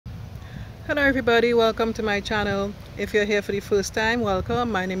Hello everybody, welcome to my channel. If you're here for the first time,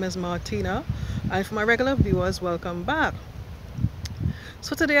 welcome. My name is Martina, and for my regular viewers, welcome back.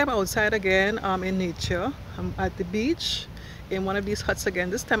 So today I'm outside again in nature. I'm at the beach in one of these huts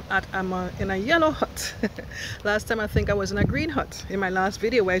again. This time I'm in a yellow hut. Last time I think I was in a green hut in my last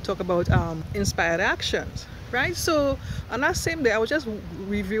video where I talk about inspired actions, right? So on that same day I was just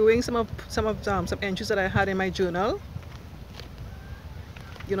reviewing some entries that I had in my journal.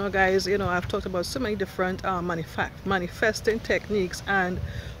 You know, guys, I've talked about so many different manifesting techniques, and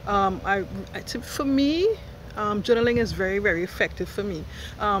for me, journaling is very, very effective for me.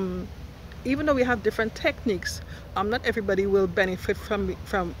 Even though we have different techniques, not everybody will benefit from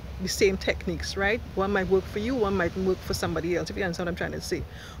the same techniques, right? One might work for you, one might work for somebody else, if you understand what I'm trying to say.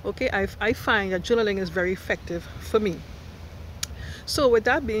 Okay, I find that journaling is very effective for me. So with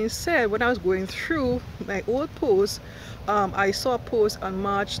that being said, when I was going through my old posts, I saw a post on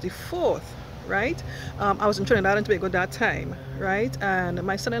March the 4th, right? I was in Trinidad and Tobago that time, right? And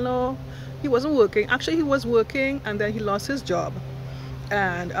my son-in-law, he wasn't working. Actually, he was working, and then he lost his job.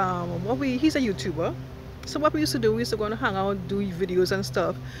 And he's a YouTuber. So what we used to do, we used to go and hang out, do videos and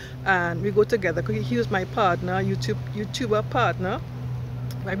stuff, and we go together. He was my partner, YouTuber partner.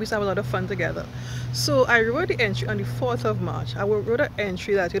 Right? We used to have a lot of fun together. So I wrote the entry on the 4th of March. I wrote an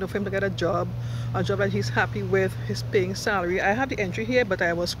entry that, for him to get a job that he's happy with, his paying salary. I have the entry here, but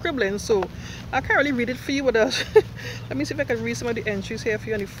I was scribbling, so I can't really read it for you without. Let me see if I can read some of the entries here for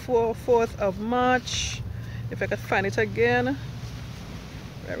you on the 4th of March. If I can find it again.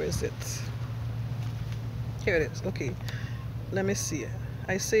 Where is it? Here it is. Okay. Let me see.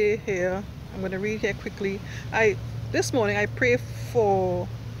 I say here, I'm going to read here quickly. This morning I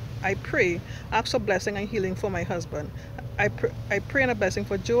ask for blessing and healing for my husband. I pray and a blessing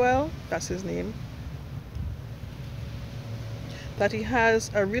for Joel, that's his name, that he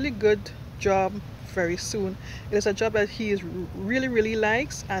has a really good job very soon. It is a job that he really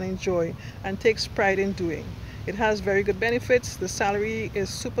likes and enjoy and takes pride in doing. It has very good benefits. The salary is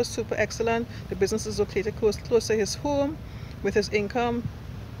super excellent. The business is located close to his home. With his income,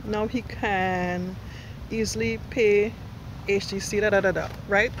 now he can easily pay HTC,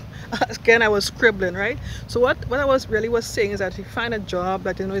 right? Again, I was scribbling, right? So what I was saying is that he find a job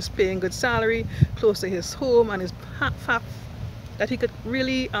that is paying good salary, close to his home, and that he could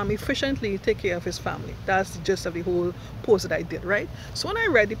really efficiently take care of his family. That's the gist of the whole post that I did, right? So when I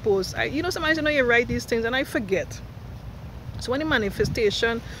read the post, sometimes you write these things and I forget. So when the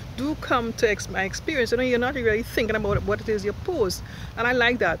manifestation do come to my experience, you're not really thinking about what it is you post. And I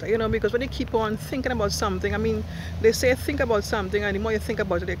like that, because when you keep on thinking about something, I mean, they say think about something, and the more you think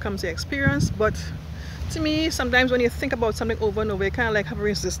about it, it comes to experience. But to me, sometimes when you think about something over and over, you kind of like have a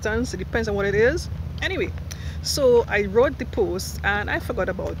resistance. It depends on what it is. Anyway, so I wrote the post and I forgot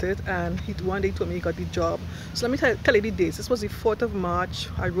about it, and one day told me he got the job. So let me tell you the dates. This was the 4th of March.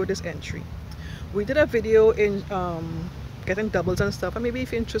 I wrote this entry. We did a video in getting doubles and stuff, and maybe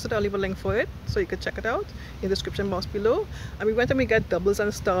if you're interested, I'll leave a link for it so you can check it out in the description box below. And we went and we got doubles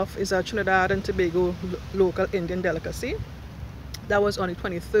and stuff. It's a Trinidad and Tobago local Indian delicacy. That was on the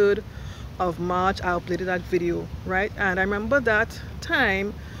 23rd of March. I uploaded that video, right? And I remember that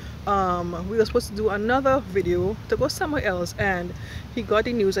time we were supposed to do another video to go somewhere else, and he got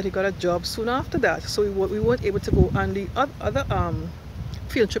the news that he got a job soon after that, so we weren't able to go on the other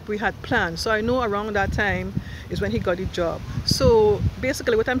field trip we had planned. So I know around that time is when he got the job. So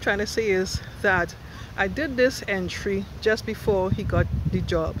basically what I'm trying to say is that I did this entry just before he got the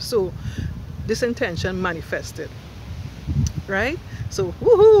job, so this intention manifested, right? So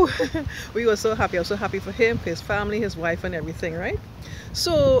woohoo! We were so happy. I was so happy for him, for his family, his wife, and everything, right?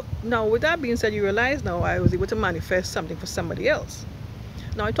 So now with that being said, you realize now I was able to manifest something for somebody else.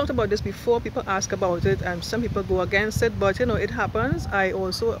 Now I talked about this before, people ask about it and some people go against it, but it happens. I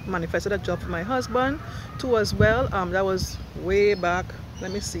also manifested a job for my husband too as well. That was way back,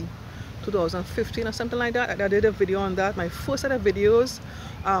 let me see, 2015 or something like that. I did a video on that, my first set of videos.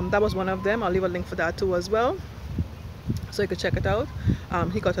 That was one of them. I'll leave a link for that too as well, so you can check it out.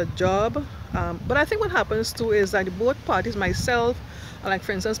 He got a job, but I think what happens too is that both parties, myself, like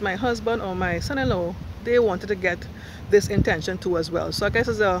for instance my husband or my son-in-law, they wanted to get this intention too as well. So I guess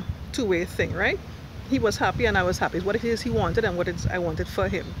it's a two-way thing, right? He was happy and I was happy. What it is he wanted and what it is I wanted for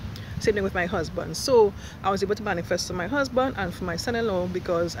him. Same thing with my husband. So I was able to manifest for my husband and for my son-in-law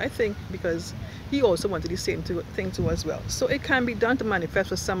because he also wanted the same thing too as well. So it can be done to manifest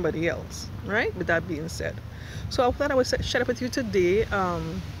for somebody else, right? With that being said, so I thought I would share it with you today.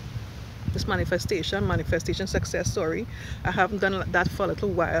 This manifestation success story. I haven't done that for a little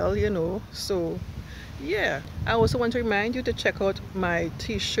while, so yeah, I also want to remind you to check out my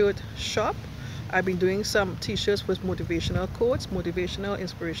t-shirt shop. I've been doing some t-shirts with motivational quotes, motivational,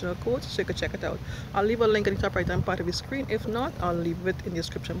 inspirational quotes, so you can check it out. I'll leave a link in the top right hand part of the screen. If not, I'll leave it in the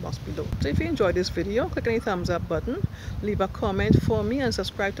description box below. So if you enjoyed this video, click on the thumbs up button, leave a comment for me, and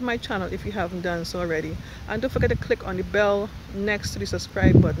subscribe to my channel if you haven't done so already. And don't forget to click on the bell next to the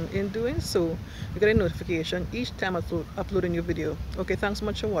subscribe button. In doing so, you get a notification each time I upload a new video. Okay, thanks so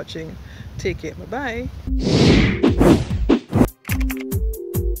much for watching. Take care. Bye bye.